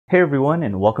Hey everyone,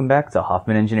 and welcome back to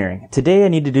Hoffman Engineering. Today I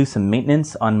need to do some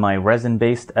maintenance on my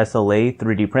resin-based SLA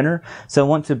 3D printer, so I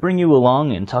want to bring you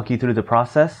along and talk you through the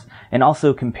process, and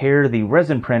also compare the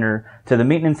resin printer to the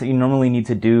maintenance that you normally need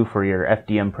to do for your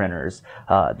FDM printers.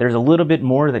 There's a little bit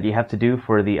more that you have to do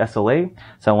for the SLA,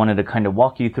 so I wanted to kind of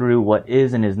walk you through what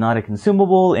is and is not a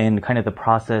consumable, and kind of the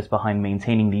process behind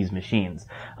maintaining these machines,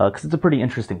 because it's a pretty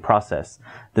interesting process.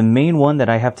 The main one that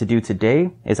I have to do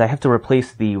today is I have to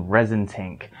replace the resin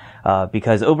tank.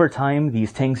 Because over time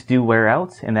these tanks do wear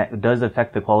out, and that does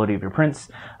affect the quality of your prints.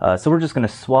 So we're just going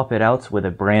to swap it out with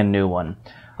a brand new one.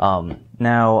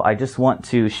 Now I just want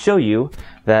to show you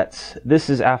that this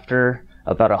is after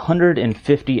about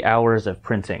 150 hours of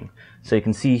printing. So you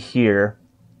can see here,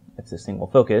 if this thing will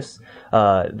focus,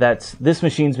 that this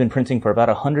machine's been printing for about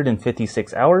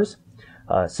 156 hours.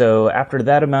 So after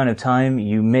that amount of time,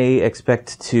 you may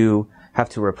expect to have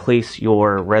to replace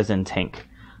your resin tank.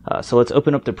 So let's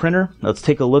open up the printer, let's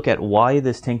take a look at why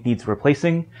this tank needs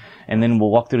replacing, and then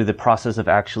we'll walk through the process of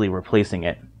actually replacing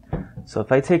it. So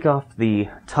if I take off the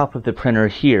top of the printer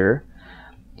here,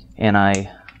 and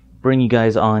I bring you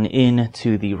guys on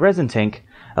into the resin tank,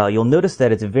 you'll notice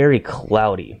that it's very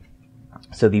cloudy.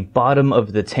 So the bottom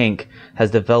of the tank has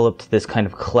developed this kind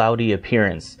of cloudy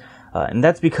appearance. And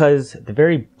that's because the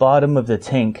very bottom of the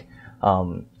tank,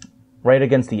 right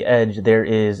against the edge, there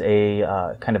is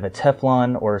a kind of a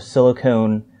Teflon or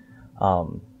silicone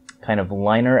kind of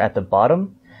liner at the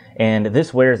bottom, and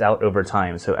this wears out over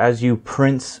time. So as you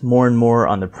print more and more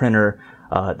on the printer,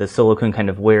 the silicone kind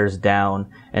of wears down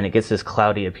and it gets this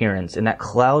cloudy appearance, and that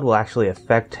cloud will actually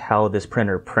affect how this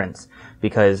printer prints,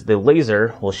 because the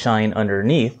laser will shine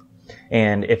underneath,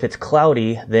 and if it's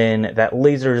cloudy, then that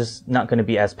laser's not going to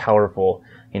be as powerful.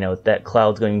 You know, that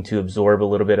cloud's going to absorb a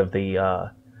little bit of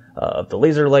the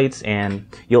laser lights, and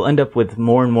you'll end up with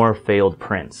more and more failed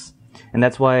prints. And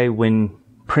that's why when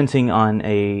printing on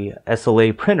a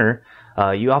SLA printer,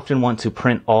 you often want to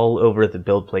print all over the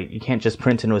build plate. You can't just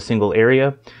print into a single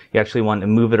area. You actually want to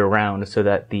move it around so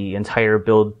that the entire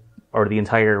build or the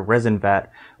entire resin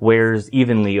vat wears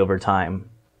evenly over time.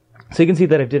 So you can see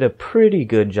that I did a pretty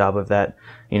good job of that.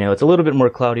 You know, it's a little bit more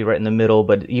cloudy right in the middle,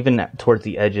 but even towards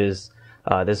the edges,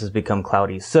 this has become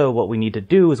cloudy. So what we need to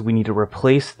do is we need to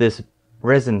replace this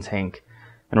resin tank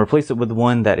and replace it with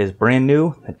one that is brand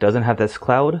new, that doesn't have this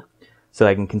cloud, so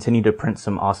I can continue to print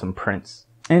some awesome prints.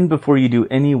 And before you do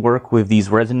any work with these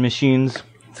resin machines,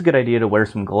 it's a good idea to wear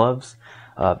some gloves,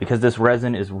 because this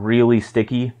resin is really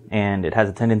sticky and it has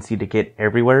a tendency to get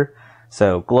everywhere.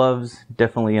 So gloves,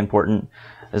 definitely important,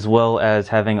 as well as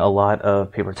having a lot of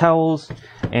paper towels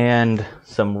and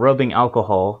some rubbing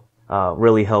alcohol.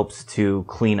 Really helps to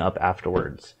clean up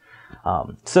afterwards.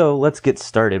 So let's get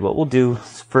started. What we'll do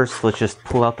is first, let's just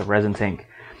pull out the resin tank,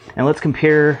 and let's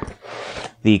compare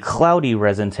the cloudy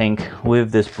resin tank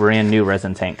with this brand new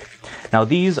resin tank. Now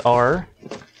these are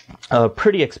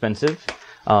pretty expensive.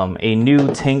 A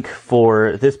new tank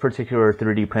for this particular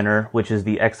 3D printer, which is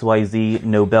the XYZ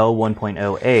Nobel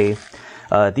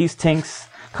 1.0A, these tanks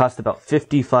cost about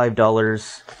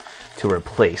 $55 to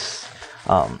replace.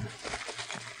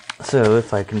 So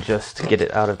if I can just get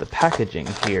it out of the packaging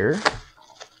here,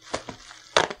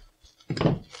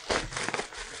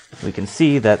 we can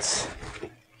see that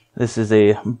this is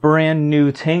a brand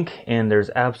new tank, and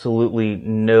there's absolutely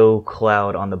no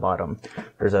cloud on the bottom.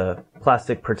 There's a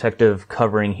plastic protective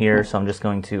covering here, so I'm just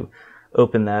going to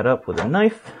open that up with a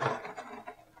knife,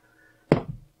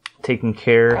 taking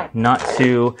care not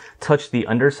to touch the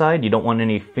underside. You don't want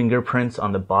any fingerprints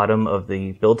on the bottom of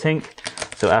the build tank.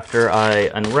 So after I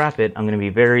unwrap it, I'm going to be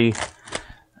very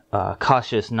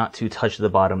cautious not to touch the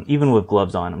bottom, even with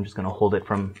gloves on. I'm just going to hold it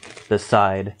from the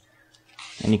side.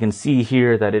 And you can see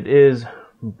here that it is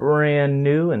brand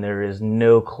new and there is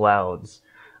no clouds.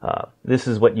 This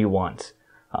is what you want.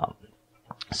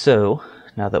 So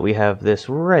now that we have this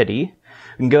ready,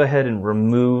 we can go ahead and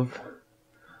remove,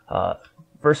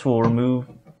 first we'll remove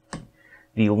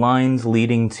the lines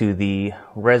leading to the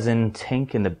resin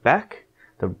tank in the back.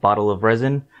 The bottle of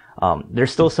resin.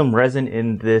 There's still some resin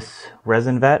in this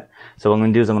resin vat, so what I'm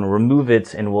going to do is I'm going to remove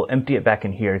it and we'll empty it back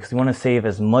in here, because we want to save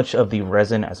as much of the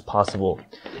resin as possible,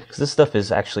 because this stuff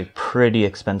is actually pretty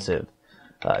expensive,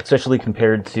 especially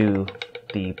compared to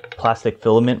the plastic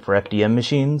filament for FDM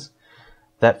machines.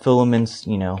 That filament's,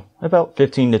 you know, about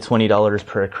 $15 to $20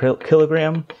 per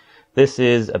kilogram. This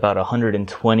is about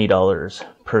 $120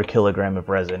 per kilogram of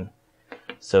resin.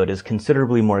 So it is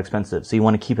considerably more expensive, so you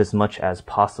want to keep as much as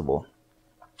possible.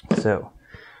 So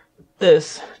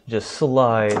this just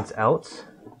slides out,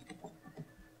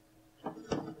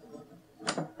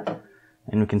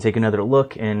 And we can take another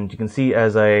look, and you can see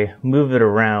as I move it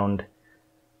around,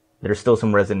 there's still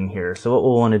some resin in here. So what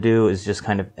we'll want to do is just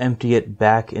kind of empty it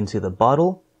back into the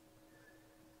bottle,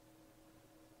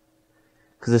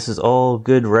 because this is all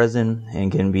good resin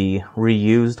and can be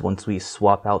reused once we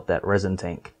swap out that resin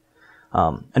tank.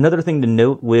 Another thing to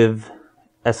note with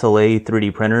SLA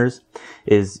 3D printers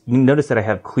is you notice that I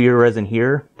have clear resin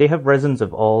here. They have resins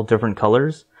of all different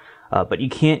colors, but you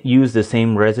can't use the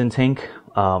same resin tank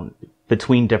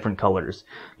between different colors.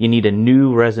 You need a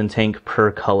new resin tank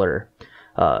per color,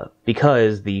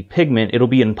 because the pigment, it'll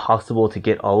be impossible to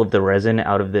get all of the resin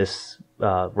out of this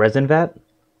resin vat.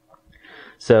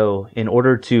 So in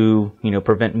order to,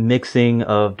 prevent mixing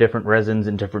of different resins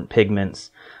and different pigments,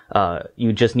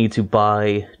 you just need to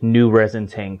buy new resin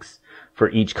tanks for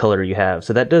each color you have.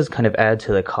 So that does kind of add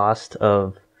to the cost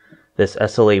of this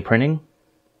SLA printing.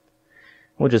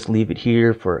 We'll just leave it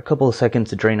here for a couple of seconds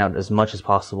to drain out as much as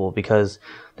possible, because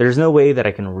there's no way that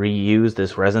I can reuse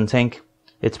this resin tank.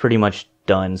 It's pretty much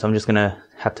done, so I'm just gonna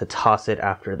have to toss it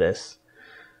after this.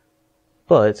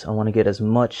 But I want to get as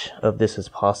much of this as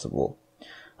possible.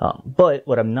 But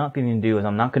what I'm not going to do is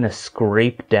I'm not going to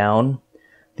scrape down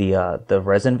the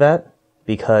resin vat,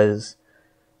 because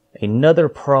another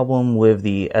problem with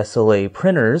the SLA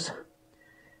printers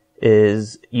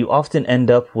is you often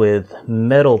end up with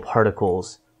metal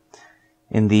particles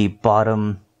in the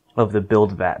bottom of the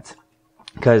build vat.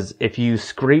 Because if you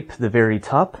scrape the very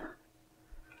top,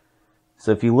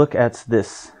 so if you look at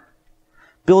this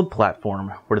build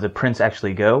platform where the prints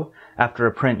actually go, after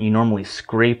a print you normally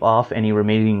scrape off any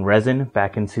remaining resin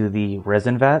back into the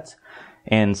resin vat.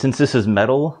 And since this is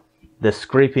metal, the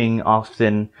scraping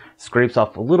often scrapes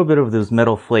off a little bit of those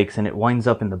metal flakes, and it winds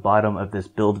up in the bottom of this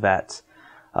build vat.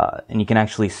 And you can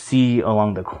actually see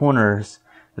along the corners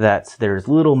that there's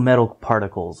little metal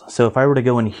particles. So if I were to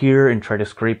go in here and try to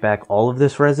scrape back all of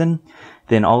this resin,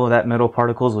 then all of that metal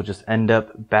particles will just end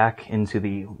up back into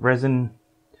the resin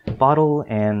bottle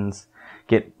and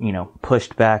get,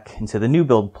 pushed back into the new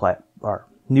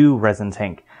new resin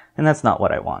tank. And that's not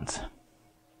what I want.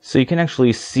 So you can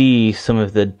actually see some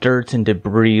of the dirt and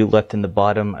debris left in the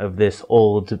bottom of this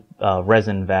old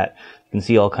resin vat. You can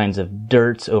see all kinds of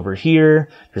dirt over here.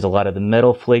 There's a lot of the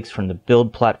metal flakes from the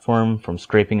build platform from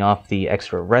scraping off the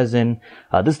extra resin.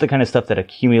 This is the kind of stuff that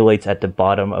accumulates at the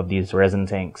bottom of these resin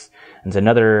tanks. And it's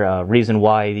another reason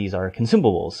why these are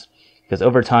consumables, because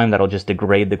over time that'll just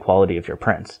degrade the quality of your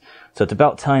prints. So it's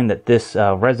about time that this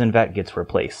resin vat gets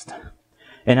replaced.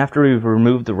 And after we've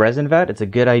removed the resin vat, it's a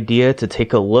good idea to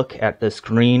take a look at the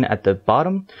screen at the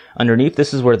bottom. Underneath,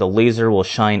 this is where the laser will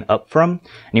shine up from.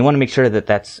 And you want to make sure that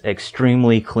that's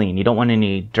extremely clean. You don't want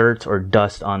any dirt or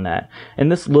dust on that.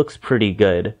 And this looks pretty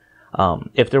good.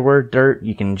 If there were dirt,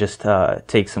 you can just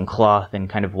take some cloth and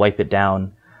kind of wipe it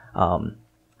down,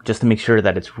 just to make sure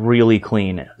that it's really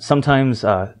clean. Sometimes,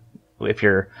 if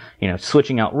you're,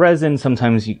 switching out resin,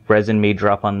 sometimes resin may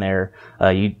drop on there.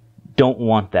 You don't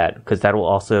want that, because that will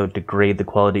also degrade the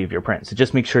quality of your print. So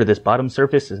just make sure this bottom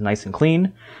surface is nice and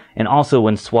clean. And also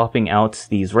when swapping out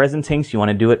these resin tanks, you want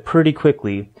to do it pretty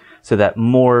quickly so that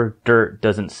more dirt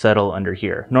doesn't settle under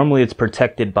here. Normally it's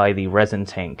protected by the resin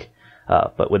tank,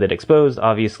 but with it exposed,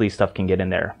 obviously stuff can get in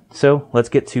there. So let's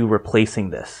get to replacing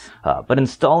this. But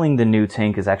installing the new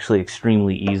tank is actually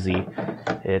extremely easy.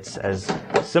 It's as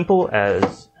simple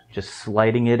as just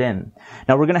sliding it in.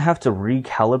 Now we're going to have to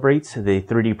recalibrate the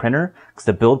 3D printer, because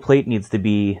the build plate needs to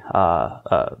be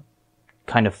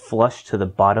kind of flush to the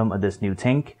bottom of this new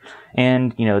tank,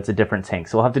 and it's a different tank,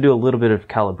 so we'll have to do a little bit of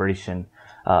calibration,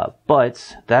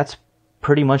 but that's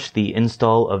pretty much the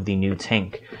install of the new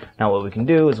tank. Now what we can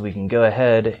do is we can go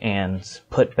ahead and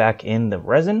put back in the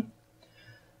resin.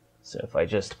 So if I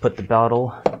just put the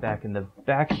bottle back in the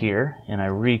back here and I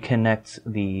reconnect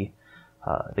the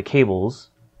cables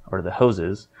or the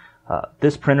hoses,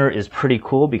 this printer is pretty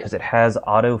cool because it has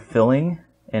auto filling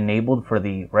enabled for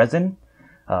the resin.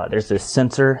 There's this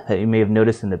sensor that you may have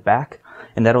noticed in the back,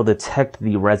 and that'll detect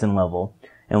the resin level.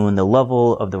 And when the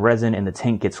level of the resin in the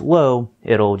tank gets low,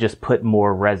 it'll just put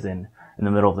more resin in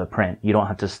the middle of the print. You don't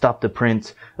have to stop the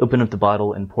print, open up the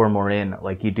bottle, and pour more in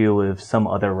like you do with some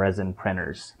other resin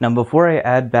printers. Now before I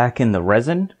add back in the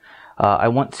resin, I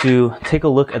want to take a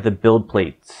look at the build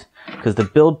plates, because the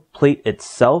build plate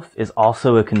itself is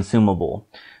also a consumable.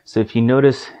 So if you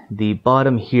notice the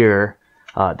bottom here,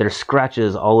 there's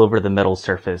scratches all over the metal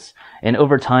surface. And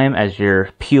over time, as you're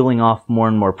peeling off more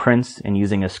and more prints and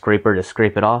using a scraper to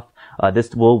scrape it off,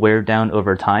 this will wear down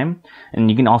over time. And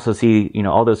you can also see,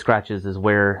 all those scratches is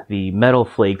where the metal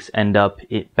flakes end up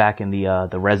back in the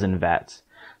resin vats.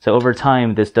 So over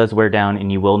time, this does wear down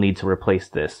and you will need to replace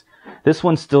this. This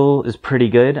one still is pretty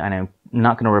good, and I'm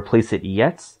not going to replace it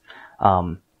yet.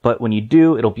 But when you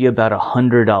do, it'll be about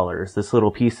 $100. This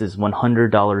little piece is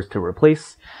 $100 to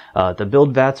replace. The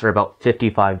build vats are about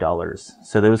 $55.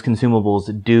 So those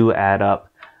consumables do add up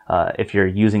if you're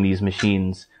using these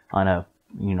machines on a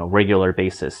regular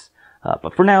basis.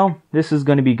 But for now, this is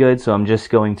going to be good, so I'm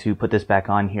just going to put this back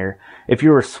on here. If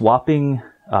you were swapping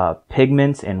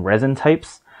pigments and resin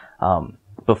types,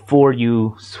 before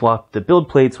you swap the build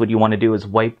plates, what you want to do is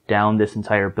wipe down this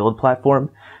entire build platform,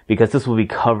 because this will be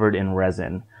covered in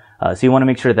resin. So you want to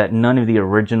make sure that none of the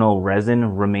original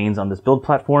resin remains on this build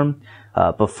platform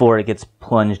before it gets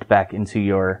plunged back into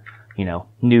your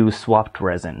new swapped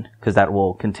resin, because that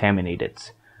will contaminate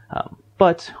it.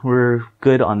 But we're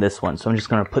good on this one, so I'm just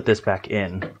going to put this back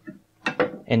in.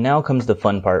 And now comes the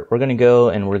fun part. We're going to go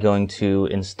and we're going to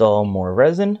install more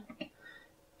resin.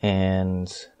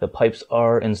 And the pipes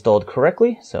are installed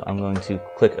correctly, so I'm going to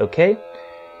click OK.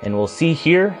 And we'll see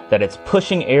here that it's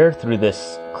pushing air through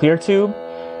this clear tube,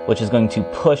 which is going to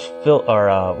push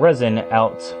our resin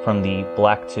out from the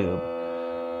black tube.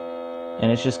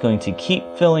 And it's just going to keep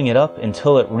filling it up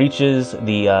until it reaches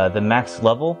the max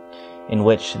level, in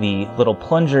which the little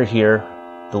plunger here,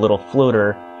 the little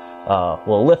floater,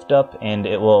 will lift up, and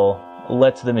it will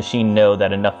let the machine know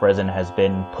that enough resin has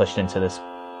been pushed into this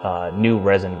new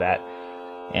resin vat.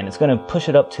 And it's going to push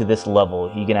it up to this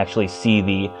level. You can actually see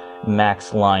the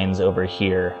max lines over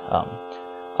here.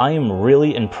 I am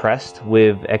really impressed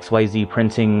with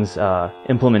XYZprinting's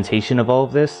implementation of all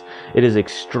of this. It is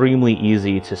extremely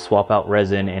easy to swap out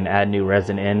resin and add new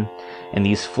resin in, and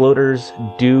these floaters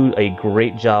do a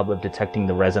great job of detecting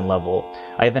the resin level.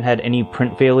 I haven't had any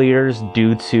print failures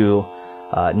due to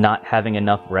not having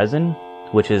enough resin,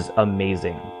 which is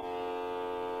amazing.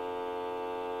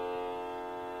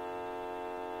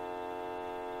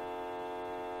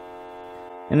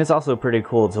 And it's also pretty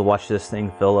cool to watch this thing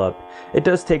fill up. It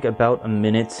does take about a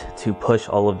minute to push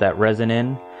all of that resin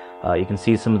in. You can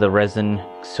see some of the resin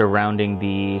surrounding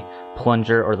the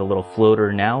plunger or the little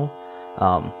floater now.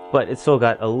 But it's still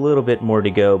got a little bit more to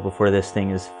go before this thing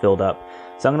is filled up.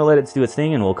 So I'm going to let it do its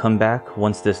thing, and we'll come back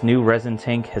once this new resin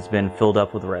tank has been filled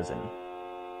up with resin.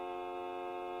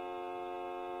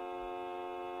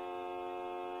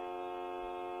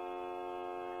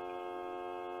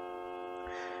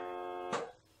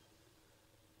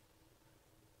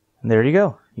 There you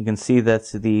go. You can see that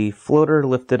the floater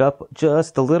lifted up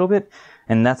just a little bit,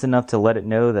 and that's enough to let it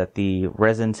know that the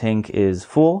resin tank is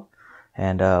full,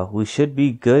 and we should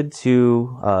be good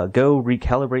to go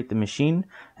recalibrate the machine,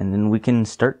 and then we can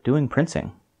start doing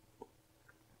printing.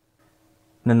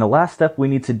 And then the last step we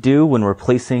need to do when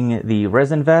replacing the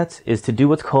resin vat is to do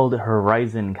what's called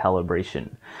horizon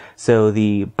calibration. So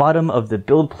the bottom of the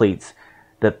build plates,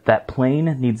 that plane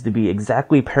needs to be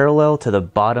exactly parallel to the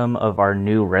bottom of our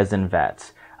new resin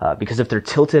vats. Because if they're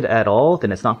tilted at all,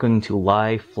 then it's not going to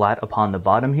lie flat upon the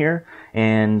bottom here,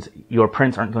 and your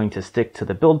prints aren't going to stick to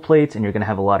the build plates, and you're going to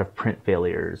have a lot of print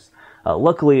failures.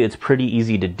 Luckily, it's pretty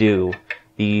easy to do.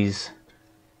 This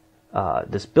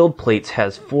build plate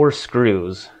has 4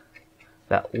 screws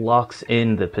that locks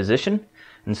in the position,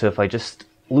 and so if I just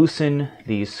loosen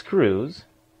these screws,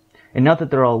 and now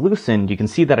that they're all loosened, you can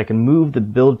see that I can move the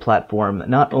build platform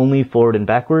not only forward and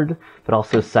backward, but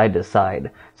also side to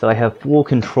side. So I have full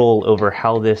control over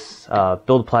how this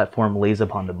build platform lays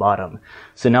upon the bottom.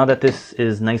 So now that this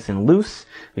is nice and loose,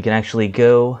 we can actually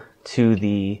go to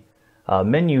the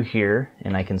menu here,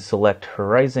 and I can select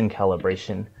Horizon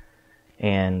Calibration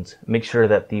and make sure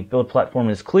that the build platform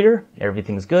is clear,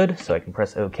 everything's good, so I can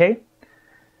press OK.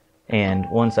 And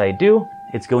once I do,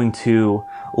 it's going to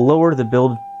lower the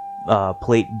build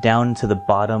plate down to the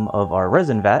bottom of our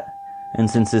resin vat, and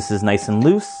since this is nice and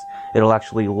loose, it'll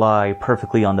actually lie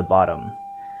perfectly on the bottom.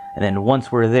 And then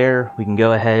once we're there, we can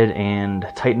go ahead and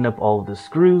tighten up all of the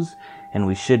screws, and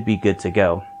we should be good to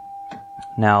go.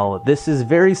 Now, this is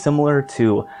very similar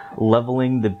to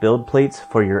leveling the build plates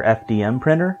for your FDM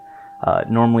printer.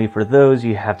 Normally for those,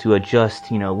 you have to adjust,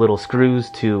 little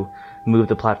screws to move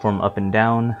the platform up and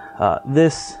down.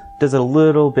 This does it a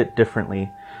little bit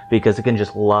differently, because it can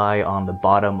just lie on the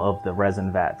bottom of the resin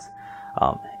vats.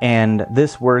 And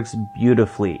this works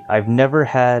beautifully. I've never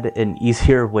had an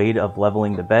easier way of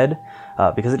leveling the bed,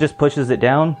 because it just pushes it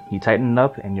down, you tighten it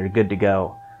up, and you're good to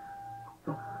go.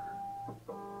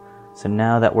 So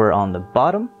now that we're on the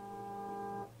bottom,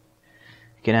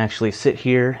 you can actually sit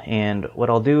here, and what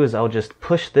I'll do is I'll just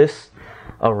push this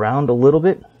around a little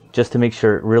bit, just to make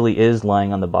sure it really is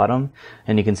lying on the bottom.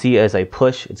 And you can see as I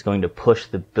push, it's going to push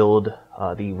the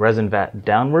resin vat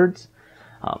downwards.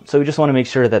 So we just want to make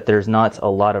sure that there's not a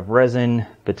lot of resin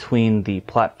between the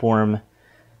platform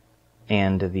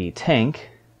and the tank.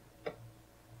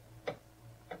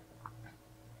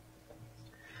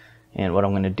 And what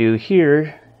I'm going to do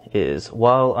here is,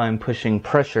 while I'm pushing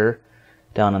pressure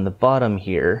down on the bottom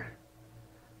here,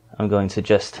 I'm going to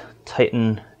just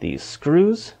tighten these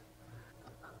screws,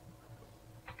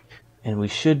 and we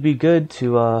should be good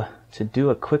to do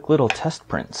a quick little test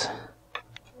print.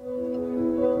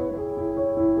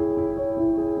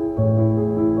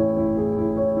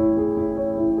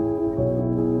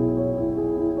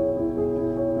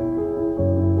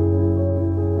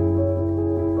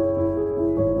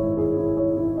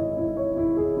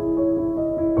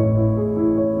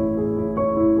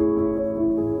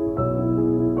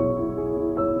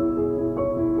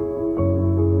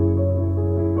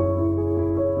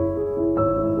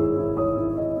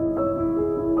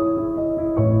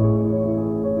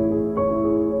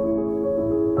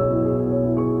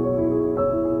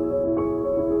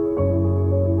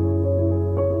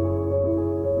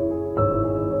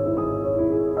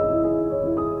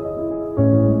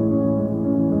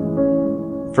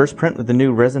 First print with the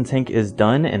new resin tank is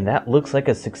done, and that looks like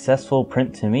a successful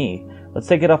print to me. Let's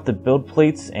take it off the build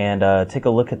plates and take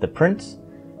a look at the print,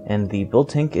 and the build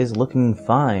tank is looking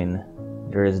fine.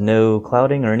 There is no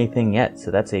clouding or anything yet,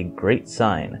 so that's a great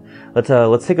sign.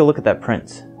 Let's take a look at that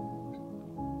print.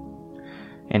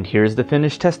 And here's the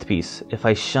finished test piece. If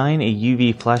I shine a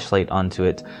UV flashlight onto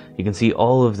it, you can see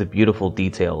all of the beautiful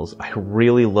details. I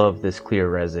really love this clear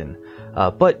resin.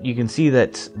 But you can see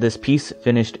that this piece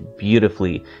finished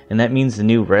beautifully, and that means the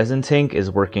new resin tank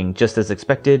is working just as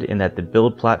expected, and that the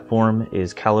build platform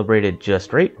is calibrated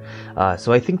just right.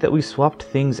 So I think that we swapped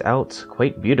things out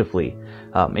quite beautifully.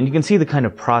 And you can see the kind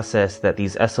of process that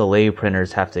these SLA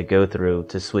printers have to go through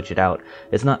to switch it out.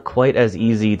 It's not quite as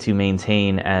easy to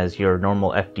maintain as your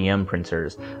normal FDM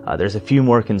printers. There's a few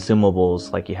more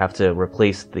consumables, like you have to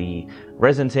replace the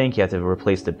resin tank, you have to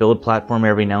replace the build platform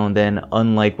every now and then,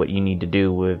 unlike what you need to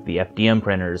do with the FDM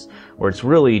printers, where it's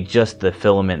really just the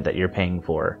filament that you're paying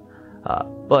for.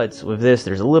 But with this,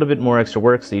 there's a little bit more extra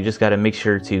work, so you just got to make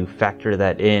sure to factor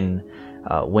that in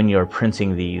when you're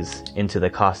printing these into the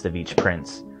cost of each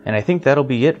print. And I think that'll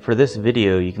be it for this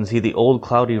video. You can see the old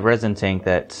cloudy resin tank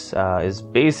that is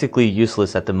basically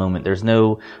useless at the moment. There's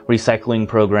no recycling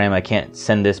program. I can't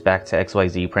send this back to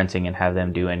XYZprinting and have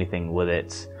them do anything with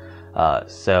it.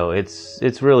 So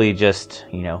it's really just,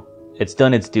 you know, it's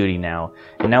done its duty now.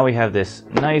 And now we have this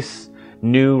nice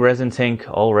new resin tank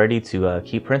all ready to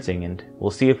keep printing, and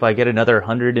we'll see if I get another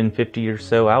 150 or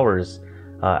so hours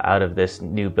out of this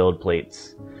new build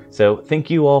plates. So thank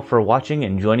you all for watching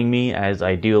and joining me as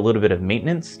I do a little bit of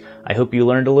maintenance. I hope you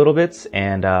learned a little bit,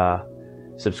 and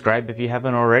subscribe if you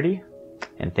haven't already.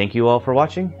 And thank you all for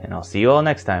watching, and I'll see you all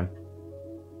next time.